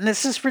set, and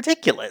it's just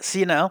ridiculous.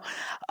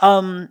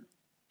 Um,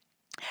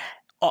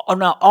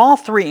 Now, all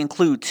three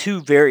include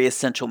two very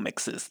essential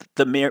mixes.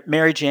 The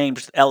Mary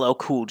James LL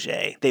Cool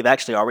J, they've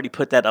actually already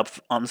put that up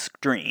on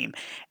stream,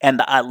 and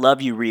the I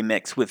Love You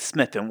remix with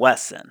Smith and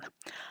Wesson.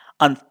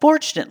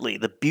 Unfortunately,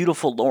 the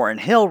beautiful Lauryn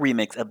Hill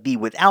remix of Be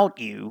With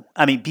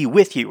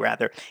You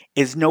rather,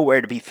 is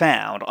nowhere to be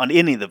found on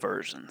any of the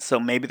versions. So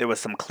maybe there was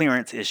some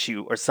clearance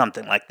issue or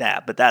something like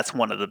that, but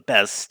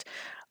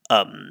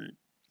um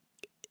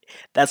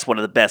that's one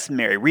of the best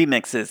Mary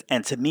remixes,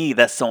 and to me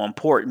that's so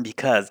important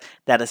because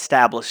that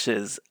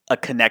establishes a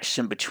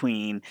connection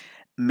between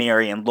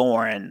Mary and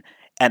Lauren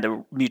and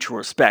a mutual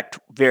respect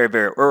very,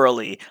 very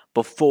early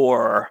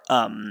before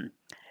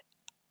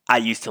I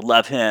used to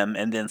love him,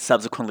 and then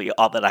subsequently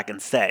all that I can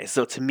say.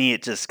 So to me,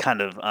 it just kind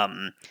of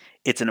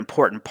it's an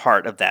important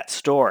part of that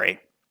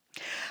story.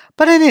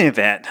 But in any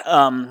event,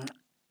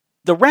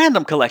 the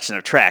random collection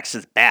of tracks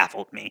just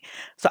baffled me.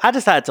 So I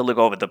decided to look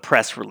over the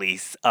press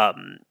release,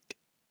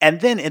 and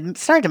then it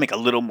started to make a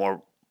little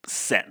more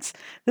sense.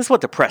 This is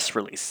what the press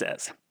release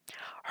says.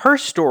 Her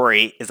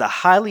story is a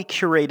highly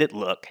curated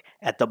look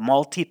at the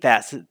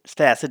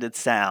multifaceted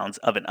sounds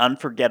of an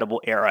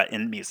unforgettable era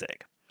in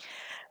music.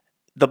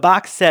 The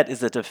box set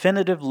is a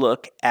definitive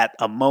look at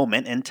a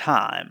moment in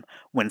time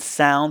when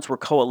sounds were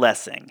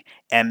coalescing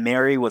and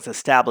Mary was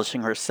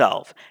establishing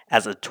herself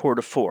as a tour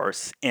de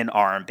force in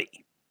R&B.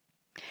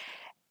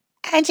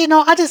 And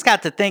I just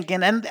got to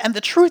thinking, and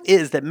the truth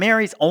is that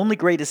Mary's only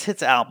greatest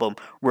hits album,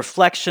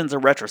 Reflections or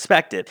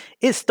Retrospective,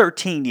 is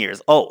 13 years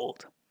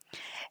old.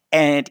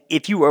 And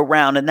if you were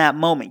around in that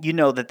moment, you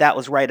know that that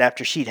was right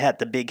after she'd had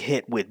the big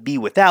hit with Be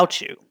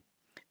Without You.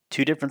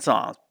 Two different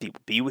songs,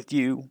 Be With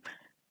You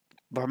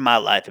from My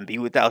Life and Be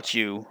Without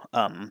You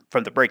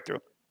from The Breakthrough.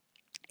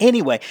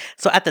 Anyway,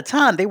 so at the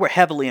time, they were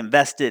heavily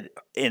invested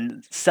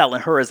in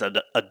selling her as an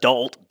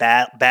adult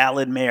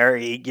ballad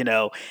Mary.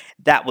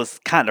 That was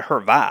kind of her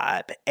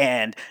vibe.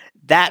 And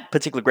that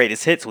particular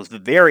greatest hits was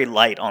very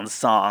light on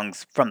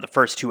songs from the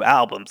first two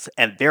albums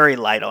and very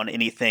light on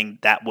anything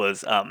that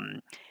was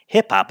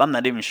hip hop. I'm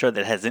not even sure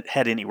that hasn't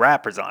had any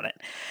rappers on it.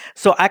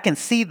 So I can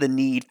see the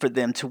need for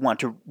them to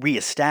want to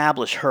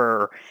reestablish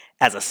her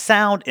as a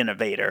sound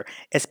innovator,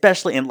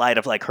 especially in light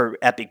of like her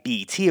epic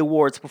BET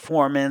Awards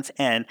performance.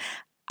 And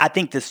I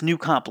think this new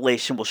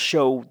compilation will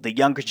show the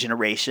younger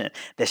generation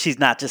that she's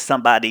not just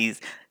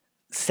somebody's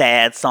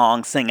sad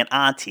song singing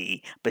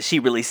auntie, but she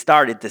really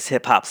started this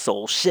hip hop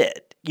soul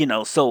shit.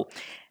 So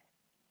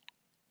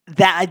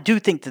that I do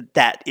think that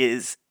that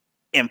is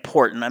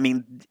important. I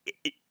mean,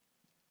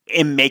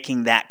 in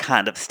making that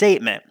kind of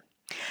statement.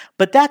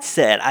 But that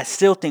said, I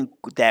still think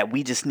that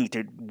we just need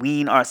to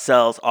wean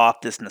ourselves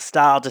off this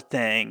nostalgia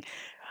thing,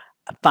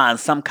 find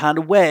some kind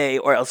of way,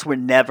 or else we're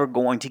never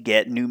going to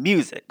get new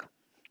music.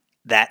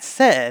 That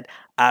said,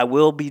 I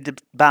will be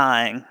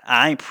buying,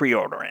 I ain't pre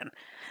ordering,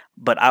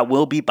 but I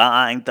will be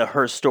buying the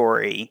Her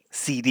Story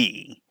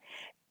CD.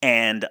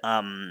 And,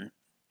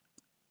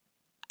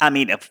 I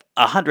mean, if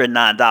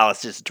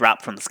 $109 just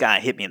dropped from the sky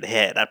and hit me in the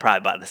head, I'd probably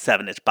buy the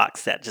 7-inch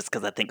box set just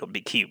because I think it would be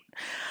cute.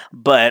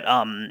 But,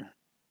 and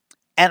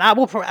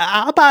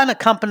I'll buy an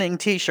accompanying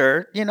t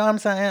shirt, you know what I'm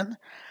saying?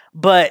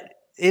 But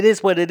it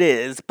is what it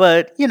is.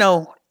 But,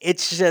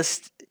 it's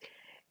just,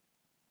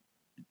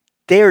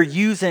 they're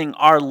using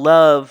our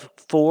love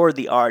for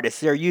the artists.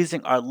 They're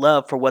using our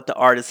love for what the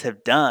artists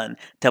have done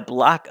to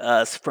block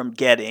us from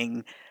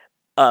getting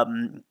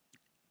um,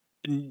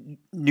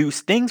 new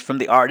things from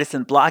the artists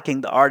and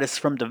blocking the artists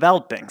from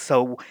developing.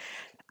 So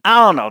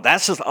I don't know.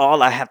 That's just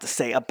all I have to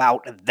say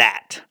about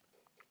that.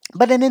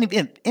 But in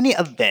any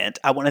event,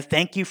 I want to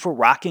thank you for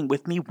rocking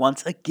with me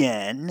once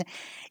again.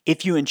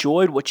 If you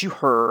enjoyed what you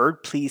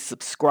heard, please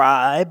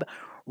subscribe,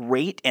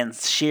 rate, and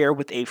share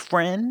with a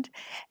friend.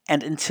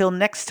 And until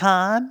next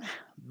time,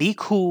 be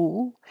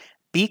cool,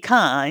 be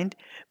kind,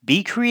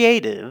 be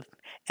creative,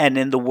 And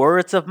in the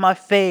words of my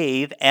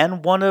fave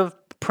and one of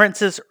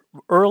Prince's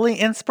early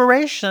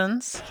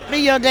inspirations, Be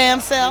your damn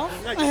self.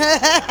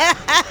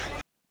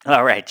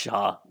 all right,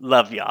 y'all.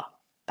 Love y'all.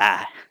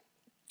 Bye.